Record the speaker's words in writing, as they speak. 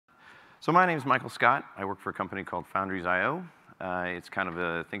So my name is Michael Scott. I work for a company called Foundries.io. It's kind of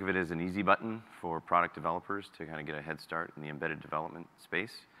a, think of it as an easy button for product developers to kind of get a head start in the embedded development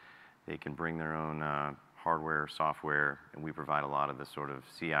space. They can bring their own hardware, software, and we provide a lot of the sort of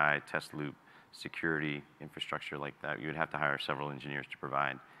CI, test loop, security infrastructure like that. You would have to hire several engineers to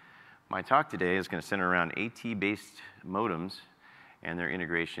provide. My talk today is going to center around AT-based modems and their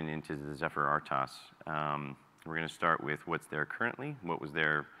integration into the Zephyr RTOS. We're going to start with what's there currently, what was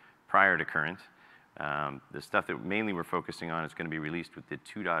there prior to current. The stuff that mainly we're focusing on is going to be released with the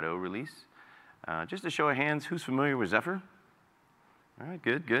 2.0 release. Just a show of hands, who's familiar with Zephyr? All right,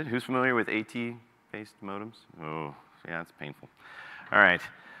 good, good. Who's familiar with AT-based modems? Oh, yeah, it's painful. All right.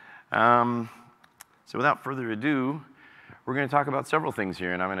 So without further ado, we're going to talk about several things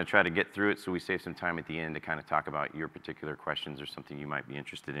here, and I'm going to try to get through it so we save some time at the end to kind of talk about your particular questions or something you might be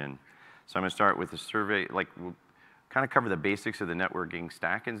interested in. So I'm going to start with a survey, we'll kind of cover the basics of the networking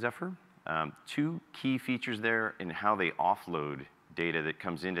stack in Zephyr. Two key features there in how they offload data that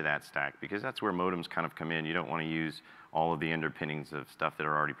comes into that stack, because that's where modems kind of come in. You don't want to use all of the underpinnings of stuff that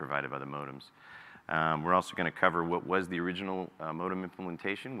are already provided by the modems. We're also going to cover what was the original modem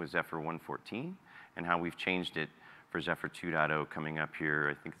implementation with Zephyr 1.14 and how we've changed it for Zephyr 2.0 coming up here.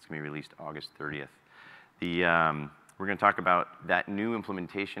 I think it's going to be released August 30th. We're going to talk about that new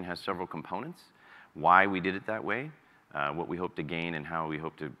implementation has several components, why we did it that way, what we hope to gain, and how we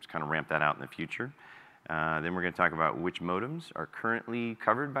hope to kind of ramp that out in the future. Then we're going to talk about which modems are currently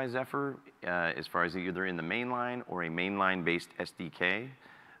covered by Zephyr as far as either in the mainline or a mainline-based SDK,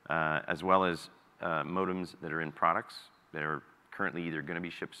 as well as modems that are in products that are currently either going to be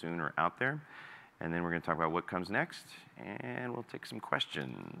shipped soon or out there. And then we're going to talk about what comes next, and we'll take some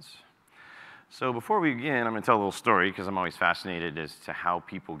questions. So before we begin, I'm going to tell a little story because I'm always fascinated as to how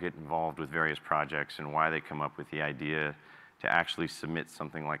people get involved with various projects and why they come up with the idea to actually submit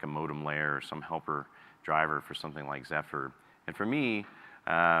something like a modem layer or some helper driver for something like Zephyr. And for me,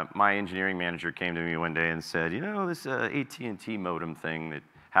 my engineering manager came to me one day and said, you know, this AT&T modem thing that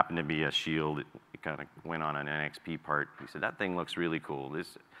happened to be a shield, it kind of went on an NXP part. He said, that thing looks really cool.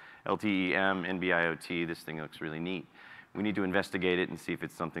 This LTE NB-IOT, this thing looks really neat. We need to investigate it and see if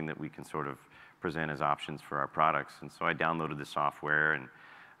it's something that we can sort of present as options for our products. And so I downloaded the software, and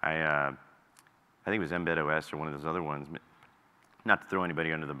I think it was embedOS or one of those other ones, not to throw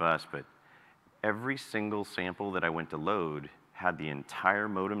anybody under the bus, but every single sample that I went to load had the entire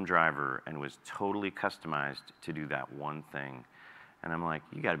modem driver and was totally customized to do that one thing. And I'm like,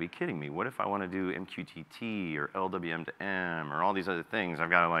 you got to be kidding me. What if I want to do MQTT or LWM to M or all these other things?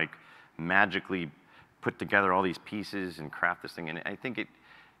 I've got to like magically put together all these pieces and craft this thing. And I think it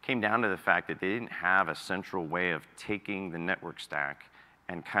came down to the fact that they didn't have a central way of taking the network stack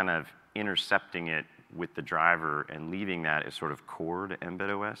and kind of intercepting it with the driver and leaving that as sort of core to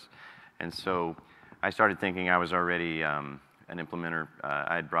embedOS. And so I started thinking I was already an implementer.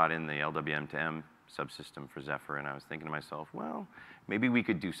 I had brought in the LWM to M subsystem for Zephyr, and I was thinking to myself, well, maybe we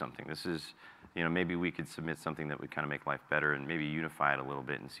could do something. This is, you know, maybe we could submit something that would kind of make life better and maybe unify it a little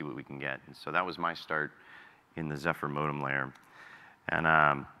bit and see what we can get. And so that was my start in the Zephyr modem layer.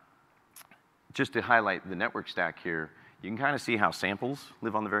 And just to highlight the network stack here, you can kind of see how samples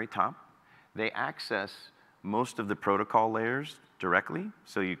live on the very top. They access most of the protocol layers directly,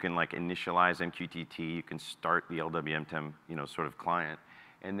 so you can like initialize MQTT, you can start the LWM, you know, sort of client,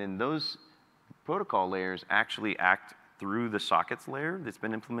 and then those protocol layers actually act through the sockets layer that's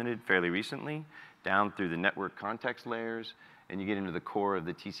been implemented fairly recently, down through the network context layers, and you get into the core of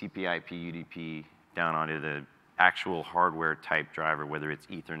the TCP/IP UDP down onto the actual hardware type driver, whether it's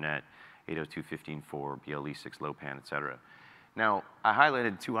Ethernet, 802.15.4, BLE6 low pan, et cetera. Now, I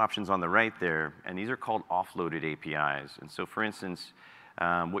highlighted two options on the right there, and these are called offloaded APIs. And so, for instance,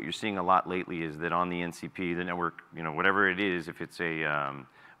 what you're seeing a lot lately is that on the NCP, the network, you know, whatever it is, if it's a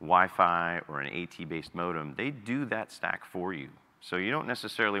Wi-Fi or an AT-based modem, they do that stack for you. So you don't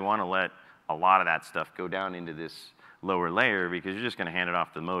necessarily want to let a lot of that stuff go down into this lower layer because you're just going to hand it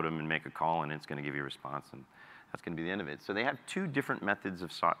off to the modem and make a call, and it's going to give you a response, and that's going to be the end of it. So they have two different methods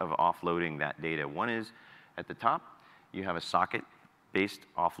of offloading that data. One is at the top, you have a socket-based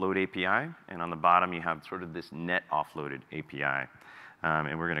offload API, and on the bottom, you have sort of this net offloaded API.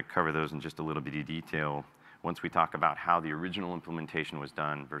 And we're going to cover those in just a little bit of detail once we talk about how the original implementation was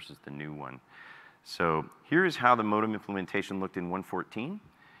done versus the new one. So here is how the modem implementation looked in 1.14.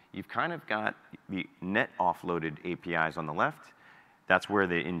 You've kind of got the net offloaded APIs on the left. That's where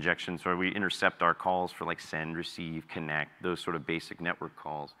the injections, or we intercept our calls for like send, receive, connect, those sort of basic network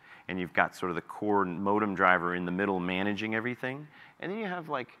calls. And you've got sort of the core modem driver in the middle managing everything. And then you have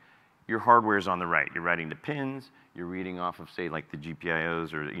like your hardware is on the right. You're writing the pins, you're reading off of, say, like the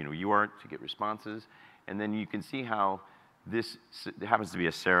GPIOs or UART to get responses. And then you can see how this happens to be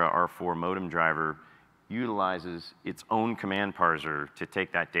a Sarah R4 modem driver, utilizes its own command parser to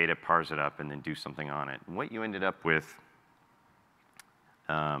take that data, parse it up, and then do something on it. And what you ended up with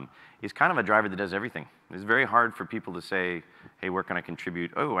is kind of a driver that does everything. It's very hard for people to say, hey, where can I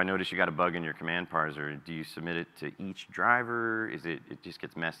contribute? Oh, I noticed you got a bug in your command parser. Do you submit it to each driver? It just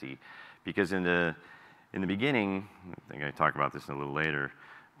gets messy. Because in the beginning, I think I talk about this a little later,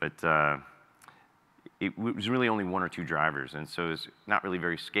 but it was really only 1 or 2 drivers. And so it's not really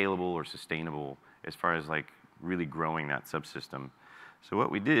very scalable or sustainable as far as like really growing that subsystem. So what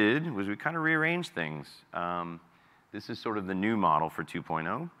we did was we kind of rearranged things. This is sort of the new model for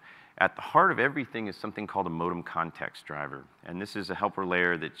 2.0. At the heart of everything is something called a modem context driver. And this is a helper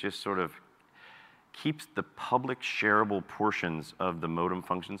layer that just sort of keeps the public shareable portions of the modem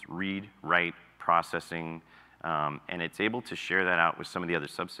functions, read, write, processing, and it's able to share that out with some of the other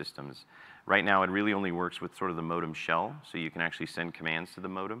subsystems. Right now, it really only works with sort of the modem shell, so you can actually send commands to the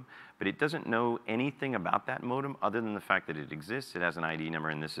modem, but it doesn't know anything about that modem other than the fact that it exists, it has an ID number,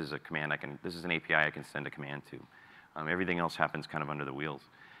 and this is a command this is an API I can send a command to. Everything else happens kind of under the wheels.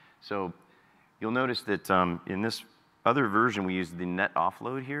 So you'll notice that in this other version, we use the net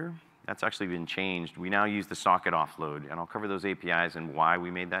offload here. That's actually been changed. We now use the socket offload, and I'll cover those APIs and why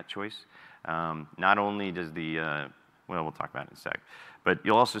we made that choice. Not only does well, we'll talk about it in a sec, but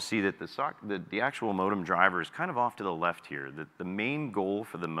you'll also see that the actual modem driver is kind of off to the left here. The main goal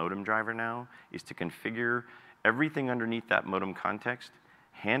for the modem driver now is to configure everything underneath that modem context,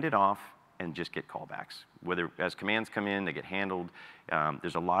 hand it off, and just get callbacks. Whether as commands come in, they get handled.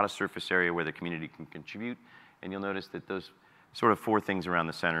 There's a lot of surface area where the community can contribute, and you'll notice that those sort of 4 things around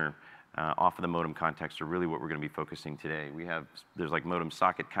the center off of the modem context are really what we're going to be focusing today. There's like modem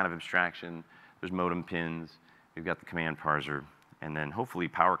socket kind of abstraction, there's modem pins, we've got the command parser, and then hopefully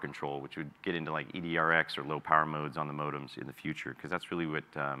power control, which would get into like eDRX or low power modes on the modems in the future, because that's really what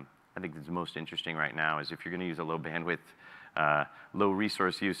I think is most interesting right now, is if you're going to use a low bandwidth, low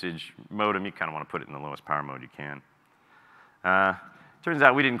resource usage modem, you kind of want to put it in the lowest power mode you can. Turns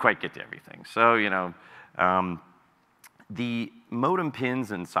out we didn't quite get to everything. So, the modem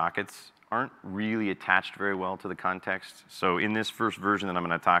pins and sockets aren't really attached very well to the context. So in this first version that I'm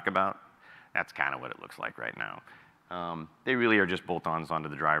going to talk about, that's kind of what it looks like right now. They really are just bolt-ons onto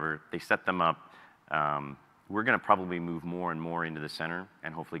the driver. They set them up. We're going to probably move more and more into the center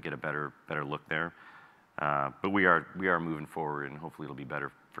and hopefully get a better look there. But we are moving forward, and hopefully it'll be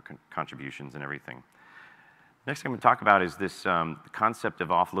better for contributions and everything. Next thing I'm going to talk about is this concept of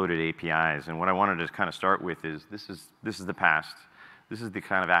offloaded APIs. And what I wanted to kind of start with is this is the past. This is the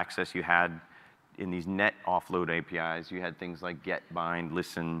kind of access you had in these net offload APIs. You had things like get, bind,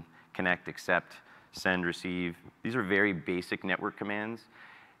 listen, connect, accept, send, receive. These are very basic network commands.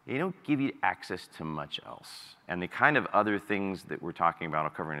 They don't give you access to much else. And the kind of other things that we're talking about,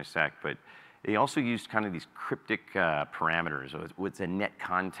 I'll cover in a sec, but they also used kind of these cryptic parameters. So it's a net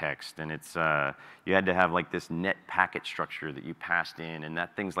context, and it's you had to have like this net packet structure that you passed in, and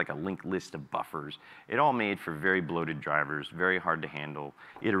that thing's like a linked list of buffers. It all made for very bloated drivers, very hard to handle.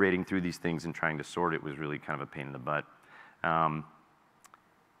 Iterating through these things and trying to sort it was really kind of a pain in the butt.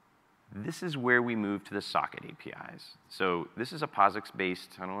 This is where we move to the socket APIs. So this is a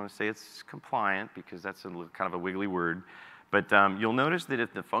POSIX-based, I don't want to say it's compliant because that's kind of a wiggly word, but you'll notice that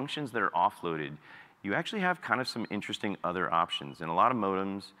if the functions that are offloaded, you actually have kind of some interesting other options. And a lot of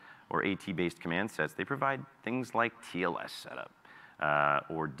modems or AT-based command sets, they provide things like TLS setup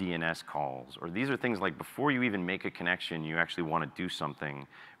or DNS calls, or these are things like before you even make a connection, you actually want to do something,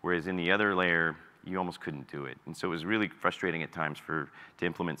 whereas in the other layer, you almost couldn't do it. And so it was really frustrating at times to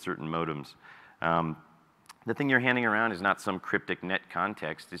implement certain modems. The thing you're handing around is not some cryptic net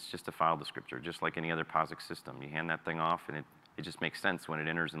context, it's just a file descriptor, just like any other POSIX system. You hand that thing off and it just makes sense when it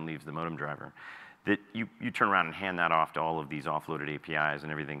enters and leaves the modem driver. That you turn around and hand that off to all of these offloaded APIs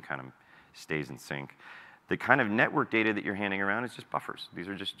and everything kind of stays in sync. The kind of network data that you're handing around is just buffers. These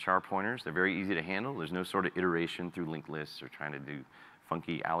are just char pointers. They're very easy to handle. There's no sort of iteration through linked lists or trying to do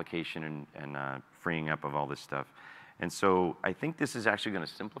funky allocation and freeing up of all this stuff. And so I think this is actually going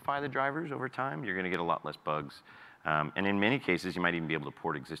to simplify the drivers over time. You're going to get a lot less bugs. And in many cases, you might even be able to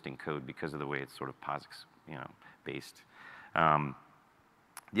port existing code because of the way it's sort of POSIX based.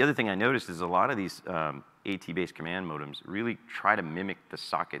 The other thing I noticed is a lot of these AT-based command modems really try to mimic the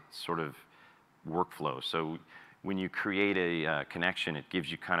socket sort of workflow. So when you create a connection, it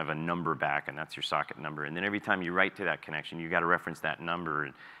gives you kind of a number back, and that's your socket number. And then every time you write to that connection, you got to reference that number.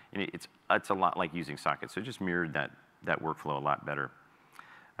 And it's a lot like using sockets. So it just mirrored that workflow a lot better.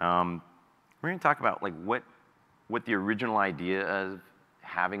 We're going to talk about like what the original idea of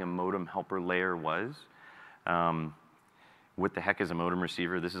having a modem helper layer was. What the heck is a modem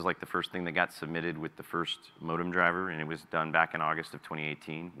receiver? This is like the first thing that got submitted with the first modem driver, and it was done back in August of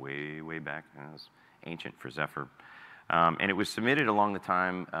 2018, way back. It was ancient for Zephyr. And it was submitted along the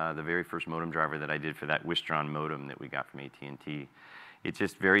time, the very first modem driver that I did for that Wistron modem that we got from AT&T. It's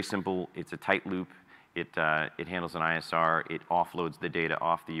just very simple. It's a tight loop. It handles an ISR. It offloads the data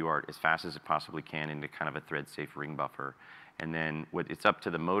off the UART as fast as it possibly can into kind of a thread-safe ring buffer. And then it's up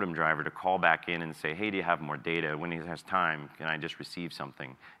to the modem driver to call back in and say, hey, do you have more data? When he has time, can I just receive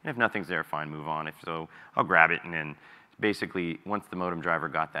something? And if nothing's there, fine, move on. If so, I'll grab it. And then basically, once the modem driver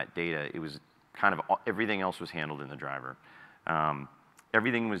got that data, it was kind of everything else was handled in the driver.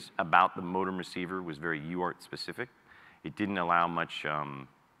 Everything was about the modem receiver was very UART specific. It didn't allow much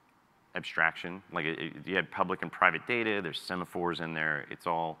abstraction. Like you had public and private data. There's semaphores in there. It's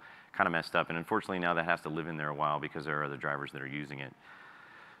all kind of messed up. And unfortunately, now that has to live in there a while because there are other drivers that are using it.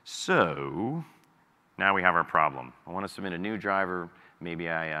 So now we have our problem. I want to submit a new driver. Maybe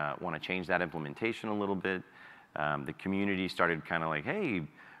I want to change that implementation a little bit. The community started kind of like, hey,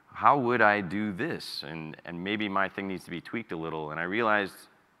 how would I do this? And maybe my thing needs to be tweaked a little. And I realized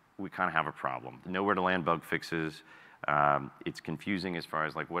we kind of have a problem. Nowhere to land bug fixes. It's confusing as far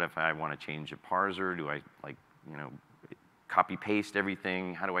as like, what if I want to change a parser? Do I like, copy paste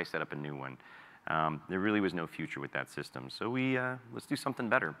everything? How do I set up a new one? There really was no future with that system. So let's do something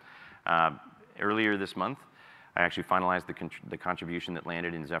better. Earlier this month, I actually finalized the contribution that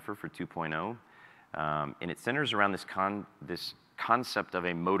landed in Zephyr for 2.0. And it centers around this concept of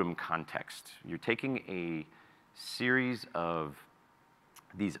a modem context. You're taking a series of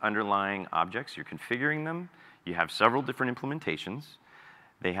these underlying objects, you're configuring them. You have several different implementations.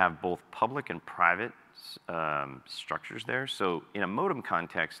 They have both public and private structures there. So in a modem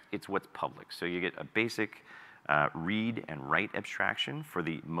context, it's what's public. So you get a basic read and write abstraction for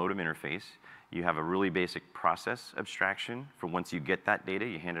the modem interface. You have a really basic process abstraction for once you get that data,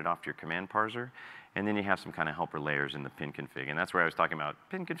 you hand it off to your command parser. And then you have some kind of helper layers in the pin config. And that's where I was talking about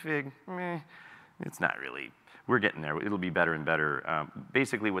pin config. It's not really. We're getting there. It'll be better and better.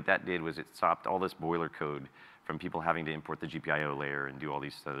 Basically, what that did was it stopped all this boiler code from people having to import the GPIO layer and do all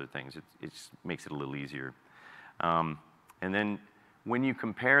these other things. It just makes it a little easier. And then when you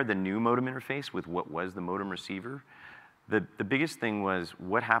compare the new modem interface with what was the modem receiver, the biggest thing was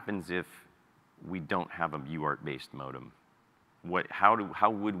what happens if we don't have a UART-based modem? How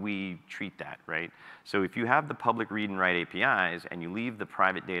would we treat that, right? So if you have the public read and write APIs and you leave the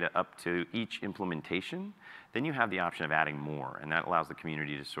private data up to each implementation, then you have the option of adding more, and that allows the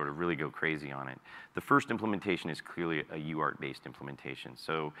community to sort of really go crazy on it. The first implementation is clearly a UART-based implementation.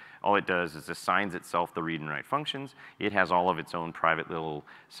 So all it does is assigns itself the read and write functions. It has all of its own private little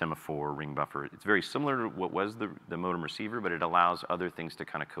semaphore ring buffer. It's very similar to what was the modem receiver, but it allows other things to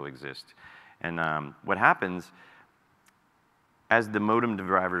kind of coexist. And what happens as the modem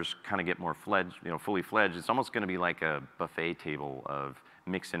drivers kind of get more fledged, fully fledged, it's almost going to be like a buffet table of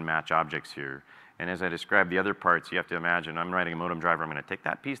mix and match objects here. And as I described the other parts, you have to imagine I'm writing a modem driver. I'm going to take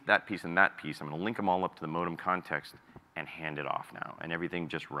that piece, and that piece. I'm going to link them all up to the modem context and hand it off now. And everything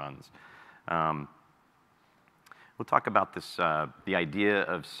just runs. We'll talk about this, the idea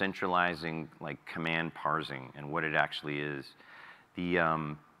of centralizing like command parsing and what it actually is.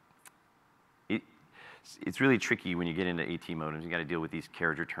 It's really tricky when you get into AT modems. You got to deal with these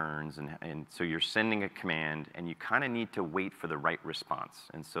carriage returns, and so you're sending a command, and you kind of need to wait for the right response.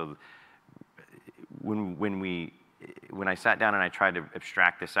 And so when I sat down and I tried to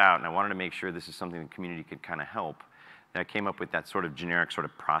abstract this out, and I wanted to make sure this is something the community could kind of help, then I came up with that sort of generic sort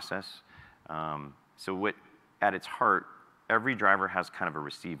of process. So at its heart, every driver has kind of a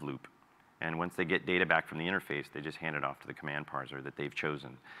receive loop. And once they get data back from the interface, they just hand it off to the command parser that they've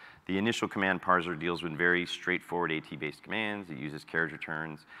chosen. The initial command parser deals with very straightforward AT-based commands. It uses carriage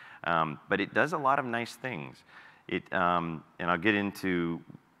returns. But it does a lot of nice things. And I'll get into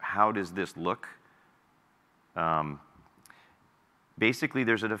how does this look. Basically,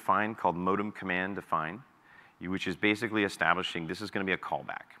 there's a define called modem command define, which is basically establishing this is going to be a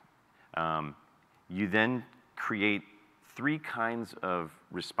callback. You then create 3 kinds of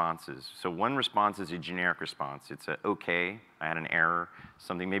responses. So one response is a generic response. It's a OK, I had an error,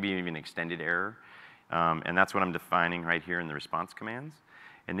 something, maybe even an extended error. And that's what I'm defining right here in the response commands.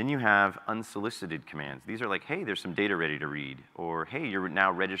 And then you have unsolicited commands. These are like, hey, there's some data ready to read, or hey, you're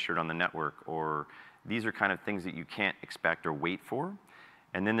now registered on the network, or these are kind of things that you can't expect or wait for.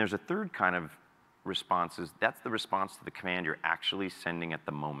 And then there's a third kind of responses. That's the response to the command you're actually sending at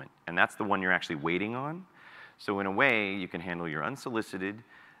the moment. And that's the one you're actually waiting on. So in a way, you can handle your unsolicited,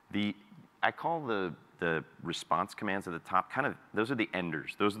 I call the response commands at the top kind of, those are the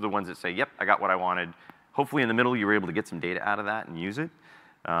enders. Those are the ones that say, yep, I got what I wanted. Hopefully in the middle you were able to get some data out of that and use it,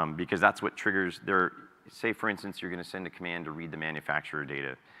 because that's what triggers say for instance, you're gonna send a command to read the manufacturer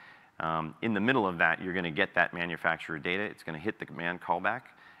data. In the middle of that, you're gonna get that manufacturer data, it's gonna hit the command callback,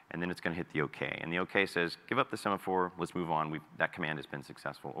 and then it's gonna hit the OK. And the OK says, give up the semaphore, let's move on, that command has been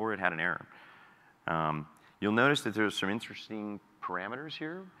successful, or it had an error. You'll notice that there's some interesting parameters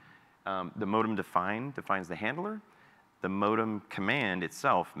here. The modem defines the handler. The modem command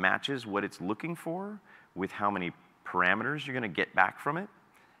itself matches what it's looking for with how many parameters you're gonna get back from it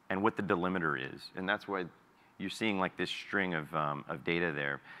and what the delimiter is. And that's why you're seeing like this string of data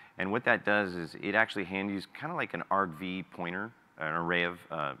there. And what that does is it actually hands kind of like an argv pointer, an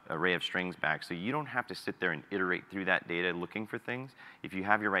array of strings back. So you don't have to sit there and iterate through that data looking for things. If you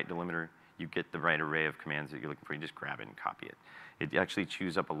have your right delimiter, you get the right array of commands that you're looking for. You just grab it and copy it. It actually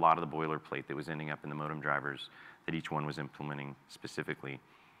chews up a lot of the boilerplate that was ending up in the modem drivers that each one was implementing specifically.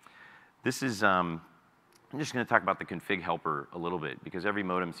 This is, I'm just going to talk about the config helper a little bit, because every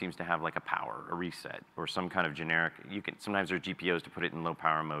modem seems to have like a power, a reset, or some kind of generic. Sometimes there's GPOs to put it in low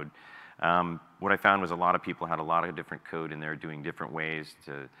power mode. What I found was a lot of people had a lot of different code in there doing different ways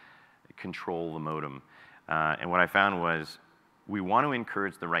to control the modem. And what I found was we want to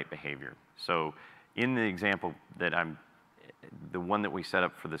encourage the right behavior. So in the example that the one that we set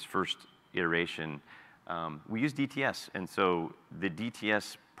up for this first iteration, we use DTS. And so the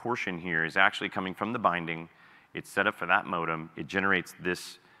DTS portion here is actually coming from the binding. It's set up for that modem. It generates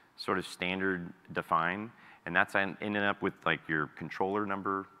this sort of standard define. And that's ending up with like your controller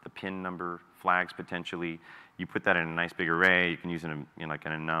number, the pin number, flags potentially. You put that in a nice big array. You can use it in like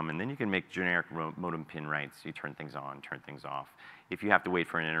in a num, and then you can make generic modem pin rights. You turn things on, turn things off. If you have to wait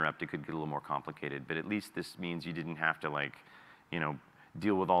for an interrupt, it could get a little more complicated. But at least this means you didn't have to like,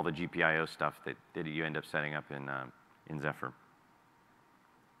 deal with all the GPIO stuff that you end up setting up in Zephyr.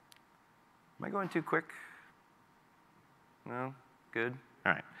 Am I going too quick? No? Good?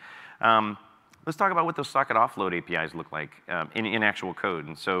 All right. Let's talk about what those socket offload APIs look like in actual code.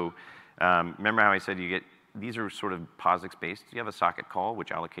 And so remember how I said these are sort of POSIX-based. You have a socket call, which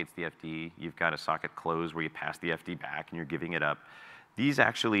allocates the FD. You've got a socket close where you pass the FD back and you're giving it up. These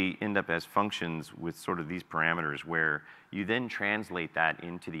actually end up as functions with sort of these parameters where you then translate that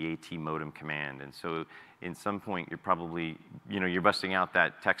into the AT modem command. And so in some point, you're probably, you're busting out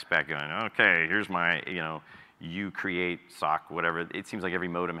that tech spec going, okay, here's my, you create sock, whatever. It seems like every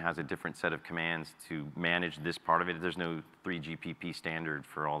modem has a different set of commands to manage this part of it. There's no 3GPP standard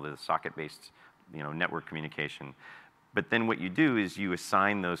for all the socket-based, network communication. But then what you do is you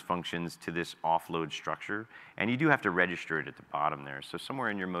assign those functions to this offload structure, and you do have to register it at the bottom there. So somewhere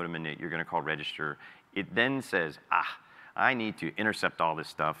in your modem init, you're going to call register. It then says, I need to intercept all this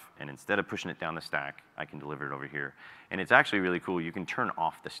stuff, and instead of pushing it down the stack, I can deliver it over here. And it's actually really cool. You can turn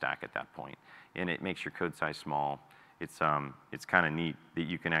off the stack at that point, and it makes your code size small. It's kind of neat that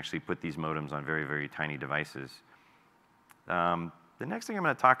you can actually put these modems on very, very tiny devices. The next thing I'm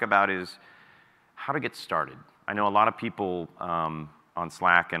going to talk about is how to get started. I know a lot of people on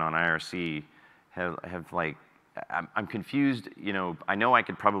Slack and on IRC have like, I'm confused. I know I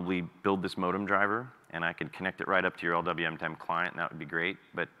could probably build this modem driver and I could connect it right up to your LWM10 client, and that would be great.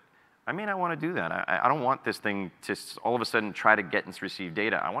 But I may not want to do that. I don't want this thing to all of a sudden try to get and receive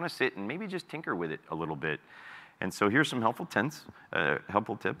data. I want to sit and maybe just tinker with it a little bit. And so here's some helpful tips.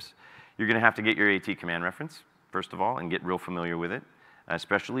 You're going to have to get your AT command reference, first of all, and get real familiar with it,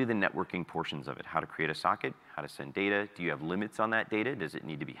 especially the networking portions of it, how to create a socket, how to send data. Do you have limits on that data? Does it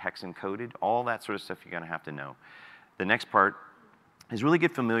need to be hex encoded? All that sort of stuff you're going to have to know. The next part is really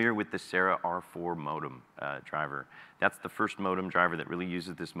get familiar with the Sarah R4 modem driver. That's the first modem driver that really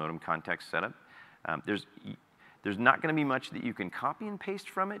uses this modem context setup. There's not going to be much that you can copy and paste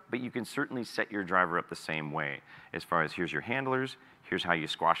from it, but you can certainly set your driver up the same way as far as here's your handlers, here's how you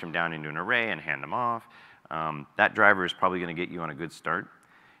squash them down into an array and hand them off. That driver is probably going to get you on a good start.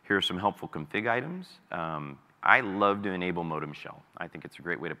 Here are some helpful config items. I love to enable modem shell. I think it's a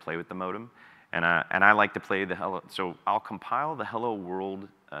great way to play with the modem. And I like to play the hello. So I'll compile the hello world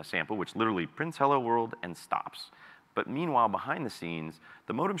sample, which literally prints hello world and stops. But meanwhile, behind the scenes,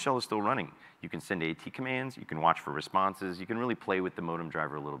 the modem shell is still running. You can send AT commands. You can watch for responses. You can really play with the modem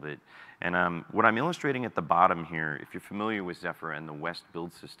driver a little bit. And what I'm illustrating at the bottom here, if you're familiar with Zephyr and the West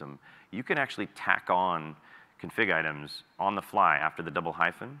build system, you can actually tack on config items on the fly after the double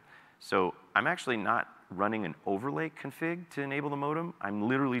hyphen. So I'm actually not running an overlay config to enable the modem. I'm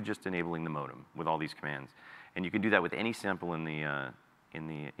literally just enabling the modem with all these commands. And you can do that with any sample in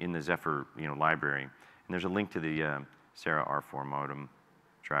the Zephyr library. And there's a link to the Sarah R4 modem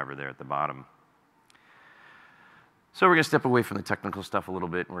driver there at the bottom. So we're going to step away from the technical stuff a little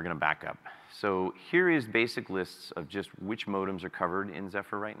bit, and we're going to back up. So here is basic lists of just which modems are covered in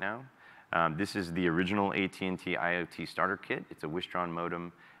Zephyr right now. This is the original AT&T IoT starter kit. It's a Wistron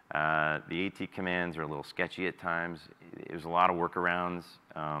modem. The AT commands are a little sketchy at times. There's a lot of workarounds.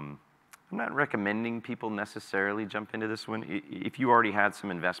 I'm not recommending people necessarily jump into this one. If you already had some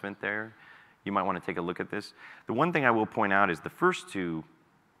investment there, you might want to take a look at this. The one thing I will point out is the first two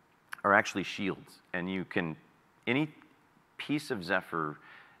are actually shields, and you can, any piece of Zephyr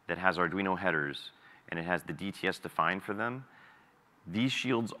that has Arduino headers and it has the DTS defined for them, these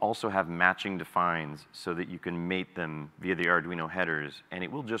shields also have matching defines so that you can mate them via the Arduino headers, and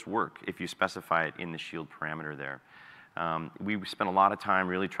it will just work if you specify it in the shield parameter there. We spent a lot of time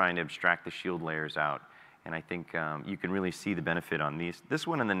really trying to abstract the shield layers out, and I think you can really see the benefit on these. This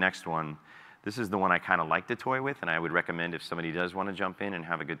one and the next one, this is the one I kind of like to toy with, and I would recommend if somebody does want to jump in and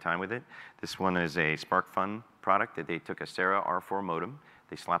have a good time with it. This one is a SparkFun product that they took a Sarah R4 modem.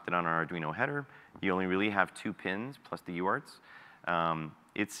 They slapped it on our Arduino header. You only really have 2 pins plus the UARTs.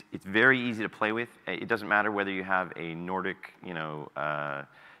 It's very easy to play with. It doesn't matter whether you have a Nordic,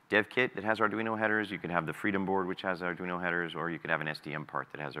 dev kit that has Arduino headers. You could have the Freedom board, which has Arduino headers, or you could have an SDM part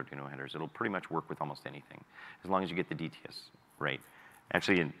that has Arduino headers. It'll pretty much work with almost anything, as long as you get the DTS right.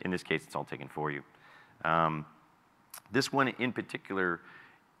 Actually, in this case, it's all taken for you. This one in particular,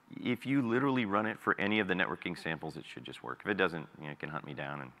 if you literally run it for any of the networking samples, it should just work. If it doesn't, it can hunt me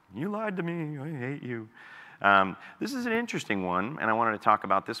down and, you lied to me, I hate you. This is an interesting one, and I wanted to talk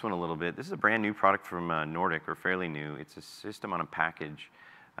about this one a little bit. This is a brand new product from Nordic, or fairly new. It's a system on a package,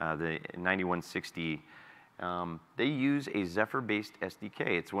 the 9160. They use a Zephyr-based SDK.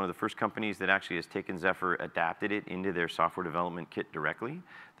 It's one of the first companies that actually has taken Zephyr, adapted it into their software development kit directly.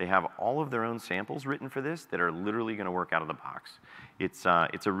 They have all of their own samples written for this that are literally going to work out of the box. It's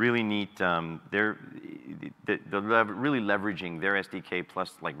a really neat, they're really leveraging their SDK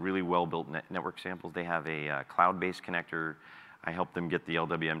plus like really well-built network samples. They have a cloud-based connector. I helped them get the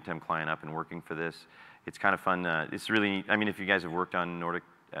LWM10 client up and working for this. It's kind of fun. It's really, I mean, if you guys have worked on Nordic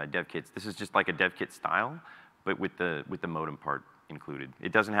dev kits, this is just like a dev kit style, but with the modem part included.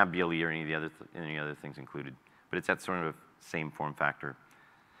 It doesn't have BLE or any other things included, but it's that sort of same form factor.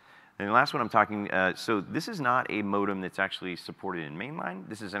 And the last one I'm talking, so this is not a modem that's actually supported in mainline.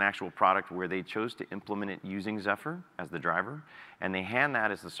 This is an actual product where they chose to implement it using Zephyr as the driver, and they hand that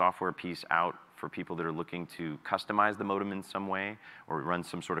as the software piece out for people that are looking to customize the modem in some way or run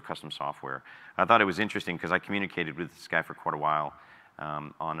some sort of custom software. I thought it was interesting because I communicated with this guy for quite a while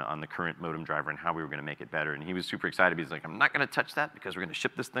on the current modem driver and how we were going to make it better. And he was super excited. He's like, I'm not going to touch that because we're going to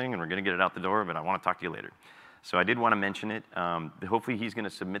ship this thing and we're going to get it out the door, but I want to talk to you later. So I did want to mention it. Hopefully he's going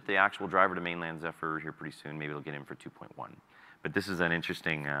to submit the actual driver to mainland Zephyr here pretty soon. Maybe it'll get in for 2.1. But this is an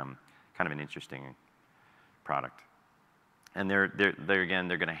interesting, kind of an interesting product. And they're again,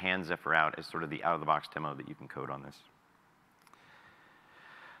 they're going to hand Zephyr out as sort of the out-of-the-box demo that you can code on this.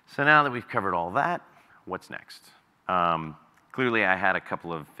 So now that we've covered all that, what's next? Clearly, I had a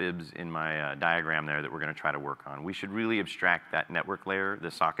couple of fibs in my diagram there that we're going to try to work on. We should really abstract that network layer,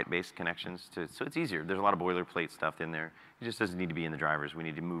 the socket-based connections, so it's easier. There's a lot of boilerplate stuff in there. It just doesn't need to be in the drivers. We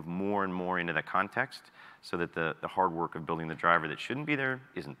need to move more and more into the context so that the hard work of building the driver that shouldn't be there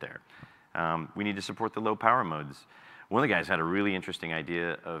isn't there. We need to support the low power modes. One of the guys had a really interesting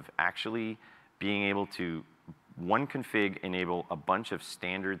idea of actually being able to, one config, enable a bunch of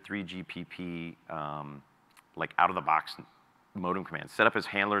standard 3GPP, like out-of-the-box modem commands set up as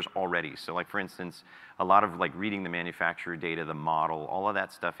handlers already. So like for instance, a lot of like reading the manufacturer data, the model, all of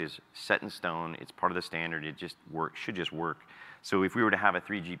that stuff is set in stone. It's part of the standard. It just should just work. So if we were to have a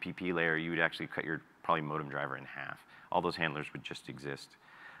 3GPP layer, you would actually cut your probably modem driver in half. All those handlers would just exist.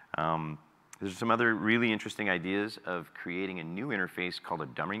 There's some other really interesting ideas of creating a new interface called a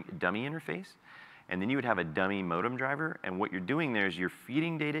dummy interface. And then you would have a dummy modem driver, and what you're doing there is you're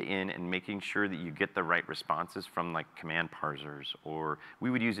feeding data in and making sure that you get the right responses from like command parsers, or we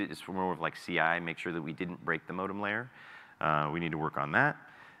would use it as more of like CI, make sure that we didn't break the modem layer. We need to work on that.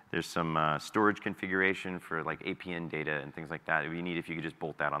 There's some storage configuration for like APN data and things like that. It would be neat if you could just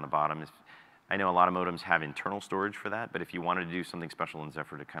bolt that on the bottom. I know a lot of modems have internal storage for that, but if you wanted to do something special in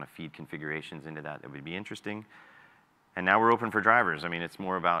Zephyr to kind of feed configurations into that, that would be interesting. And now we're open for drivers. I mean, it's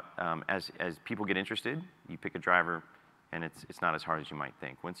more about, as people get interested, you pick a driver, and it's not as hard as you might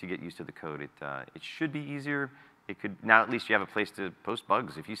think. Once you get used to the code, it should be easier. It could, now at least you have a place to post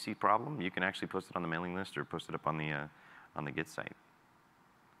bugs. If you see a problem, you can actually post it on the mailing list or post it up on the Git site.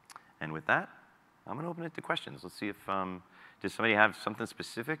 And with that, I'm going to open it to questions. Let's see if, does somebody have something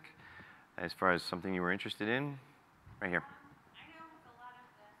specific as far as something you were interested in? Right here. I know with a lot of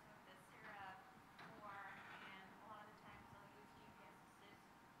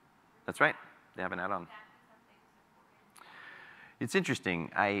That's right. They have an add-on. It's interesting.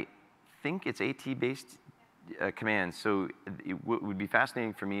 I think it's AT-based commands. So what would be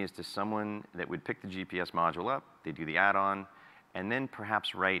fascinating for me is to someone that would pick the GPS module up, they do the add-on, and then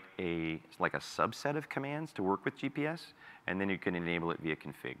perhaps write like a subset of commands to work with GPS, and then you can enable it via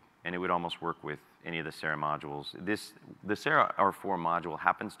config. And it would almost work with any of the Sarah modules. The Sarah R4 module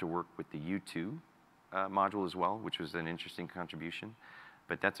happens to work with the U2 module as well, which was an interesting contribution.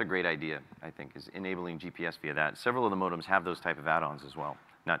 But that's a great idea, I think, is enabling GPS via that. Several of the modems have those type of add-ons as well,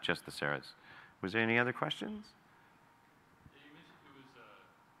 not just the Sarahs. Was there any other questions? Yeah, you mentioned it was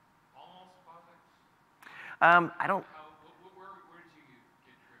almost POSIX. I don't. Where did you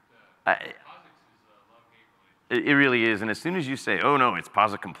get tripped at? POSIX is a love-hate relationship. It really is, and as soon as you say, "Oh no, it's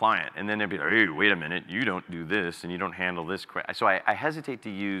POSIX compliant," and then they'd be like, "Hey, wait a minute, you don't do this, and you don't handle this." So I hesitate to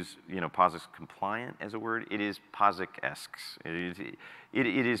use, POSIX compliant as a word. It is POSIX-esque.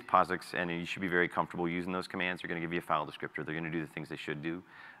 It is POSIX, and you should be very comfortable using those commands. They're going to give you a file descriptor. They're going to do the things they should do.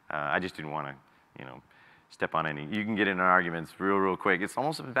 I just didn't want to, step on any. You can get into arguments real quick. It's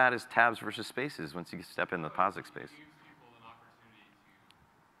almost as bad as tabs versus spaces once you step in the POSIX space.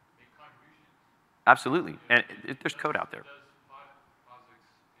 Absolutely, and there's code out there.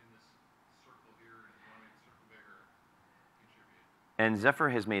 And Zephyr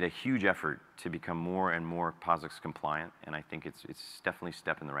has made a huge effort to become more and more POSIX compliant, and I think it's definitely a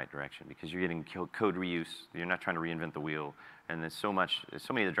step in the right direction because you're getting code reuse. You're not trying to reinvent the wheel, and there's so many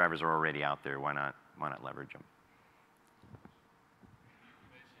of the drivers are already out there. Why not leverage them? You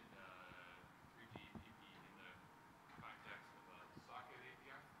mentioned 3GPP in the context of a socket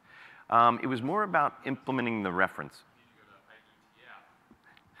API. It was more about implementing the reference. You need to go to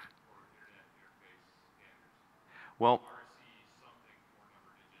IETF or Internet Interface Standards. Well,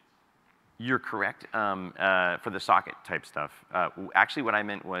 you're correct for the socket type stuff. Actually, what I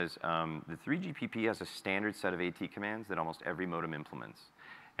meant was the 3GPP has a standard set of AT commands that almost every modem implements.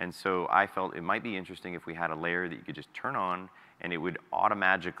 And so I felt it might be interesting if we had a layer that you could just turn on and it would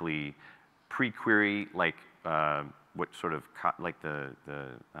automatically pre-query like what sort of like the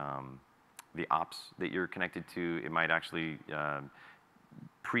ops that you're connected to. It might actually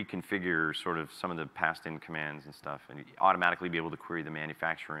pre-configure sort of some of the passed-in commands and stuff, and automatically be able to query the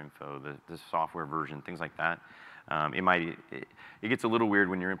manufacturer info, the software version, things like that. It gets a little weird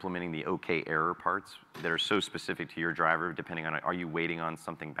when you're implementing the OK error parts that are so specific to your driver, depending on are you waiting on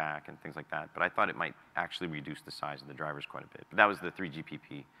something back and things like that. But I thought it might actually reduce the size of the drivers quite a bit. But that was the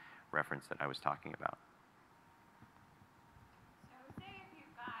 3GPP reference that I was talking about.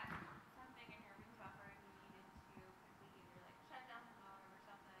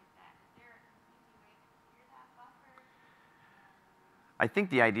 I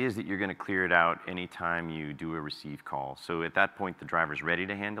think the idea is that you're going to clear it out anytime you do a receive call. So at that point, the driver's ready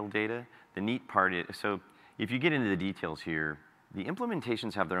to handle data. The neat part is, so if you get into the details here, the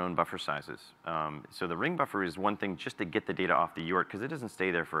implementations have their own buffer sizes. So the ring buffer is one thing just to get the data off the UART because it doesn't stay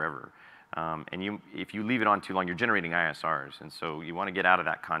there forever. And if you leave it on too long, you're generating ISRs. And so you want to get out of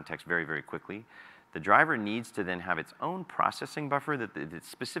that context very quickly. The driver needs to then have its own processing buffer that's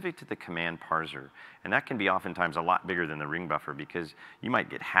specific to the command parser. And that can be oftentimes a lot bigger than the ring buffer because you might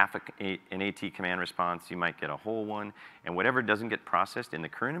get half an AT command response, you might get a whole one, and whatever doesn't get processed in the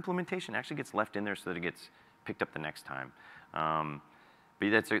current implementation actually gets left in there so that it gets picked up the next time.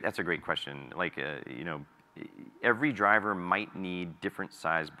 But that's a great question. Like, every driver might need different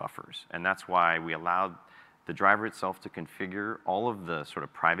size buffers, and that's why we allowed the driver itself to configure all of the sort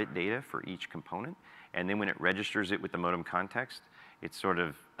of private data for each component, and then when it registers it with the modem context, it's sort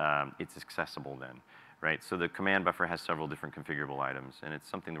of, it's accessible then, right? So the command buffer has several different configurable items, and it's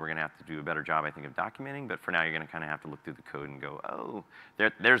something that we're gonna have to do a better job, I think, of documenting, but for now, you're gonna kinda have to look through the code and go, oh,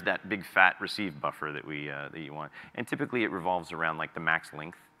 there's that big fat receive buffer that that you want. And typically, it revolves around like the max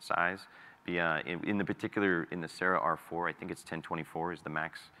length size. In the Sarah R4, I think it's 1024 is the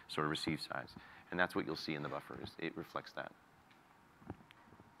max sort of receive size. And that's what you'll see in the buffer, it reflects that. So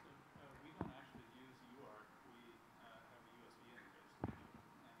we don't actually use UART, we have a USB interface.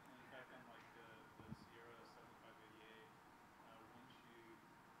 And in fact, unlike the Sierra 7588, once you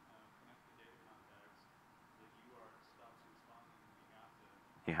connect the data contacts, the UART stops responding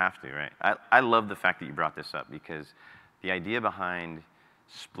and you have to, right? I love the fact that you brought this up because the idea behind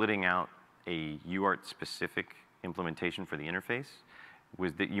splitting out a UART-specific implementation for the interface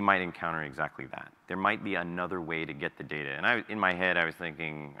was that you might encounter exactly that. There might be another way to get the data. And in my head, I was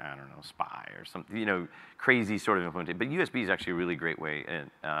thinking, I don't know, SPI or something, crazy sort of implementation. But USB is actually a really great way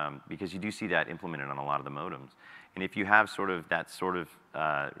because you do see that implemented on a lot of the modems. And if you have sort of that sort of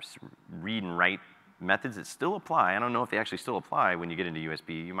read and write methods that still apply. I don't know if they actually still apply when you get into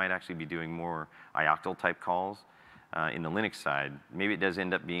USB. You might actually be doing more ioctl type calls in the Linux side. Maybe it does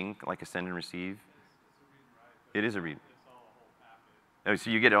end up being like a send and receive. It is a read. It's all a whole packet. Oh, so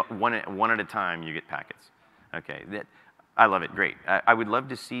you get one at a time, you get packets. Okay, I love it, great. I would love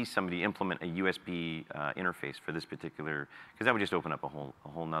to see somebody implement a USB interface for this particular, because that would just open up a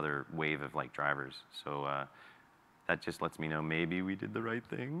whole nother wave of like drivers. So that just lets me know maybe we did the right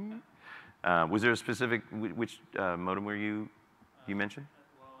thing. Was there a specific, which modem were you mentioned?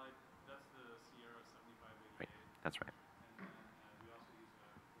 Well, that's the Sierra 7588. Right, that's right. And then we also use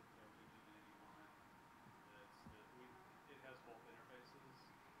a it has both interfaces.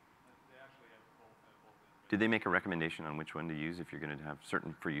 They actually have both interfaces. Did they make a recommendation on which one to use if you're going to have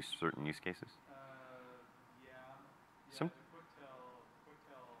certain use cases? Yeah. Some, The QuickTel,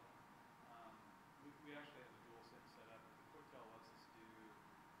 we actually have a dual SIM set up. The QuickTel lets us do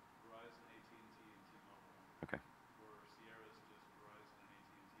Verizon, AT&T, and T-Mobile. okay. Where Sierra's just Verizon and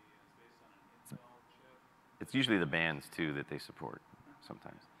AT&T, and it's based on an Intel chip. It's usually the bands, too, that they support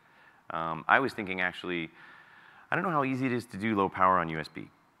sometimes. I was thinking, actually, I don't know how easy it is to do low power on USB.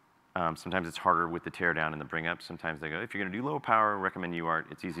 Sometimes it's harder with the teardown and the bring up. Sometimes they go, if you're going to do low power, recommend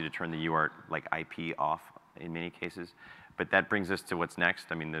UART. It's easy to turn the UART, like IP, off in many cases. But that brings us to what's next.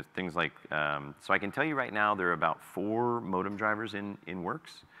 I mean, there's things like, so I can tell you right now there are about 4 modem drivers in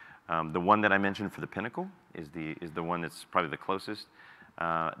Works. The one that I mentioned for the Pinnacle is the one that's probably the closest.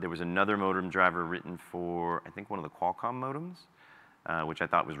 There was another modem driver written for, I think, one of the Qualcomm modems, which I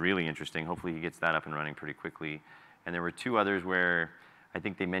thought was really interesting. Hopefully he gets that up and running pretty quickly. And there were 2 others where I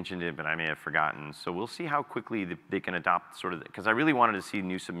think they mentioned it, but I may have forgotten. So we'll see how quickly they can adopt sort of, because I really wanted to see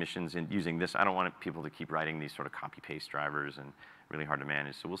new submissions in using this. I don't want people to keep writing these sort of copy-paste drivers and really hard to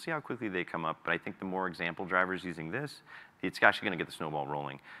manage. So we'll see how quickly they come up. But I think the more example drivers using this, it's actually going to get the snowball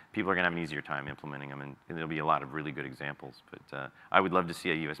rolling. People are going to have an easier time implementing them, and there'll be a lot of really good examples. But I would love to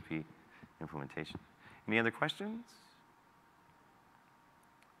see a USB implementation. Any other questions?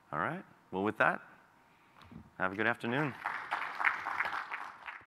 All right. Well, with that, have a good afternoon.